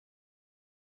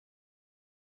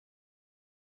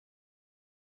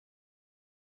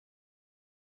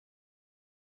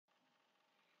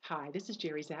Hi, this is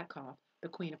Geri Zatcoff, the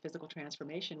Queen of Physical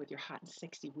Transformation, with your hot and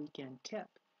sexy weekend tip.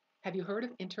 Have you heard of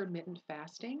intermittent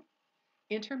fasting?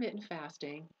 Intermittent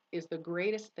fasting is the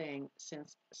greatest thing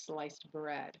since sliced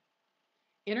bread.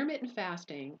 Intermittent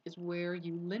fasting is where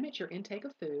you limit your intake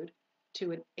of food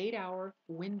to an 8-hour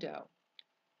window,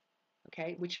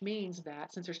 okay? Which means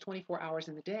that since there's 24 hours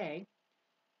in the day,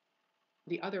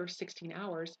 the other 16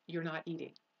 hours you're not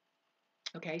eating.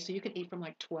 Okay, so you can eat from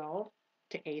like 12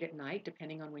 to 8 at night,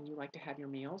 depending on when you like to have your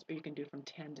meals, or you can do from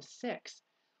 10 to 6.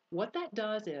 What that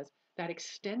does is that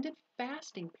extended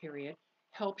fasting period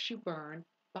helps you burn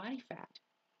body fat.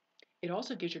 It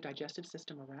also gives your digestive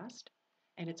system a rest,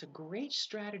 and it's a great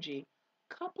strategy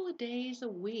a couple of days a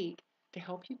week to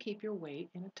help you keep your weight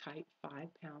in a tight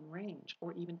 5-pound range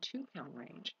or even 2-pound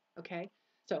range. Okay,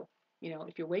 so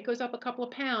if your weight goes up a couple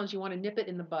of pounds, you want to nip it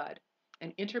in the bud.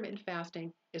 And intermittent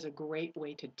fasting is a great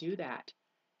way to do that.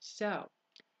 So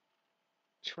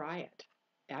try it.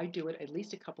 I do it at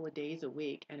least a couple of days a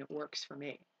week, and it works for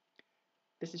me.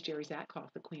 This is Geri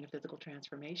Zatcoff, the Queen of Physical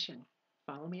Transformation.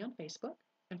 Follow me on Facebook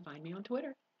and find me on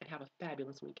Twitter, and have a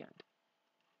fabulous weekend.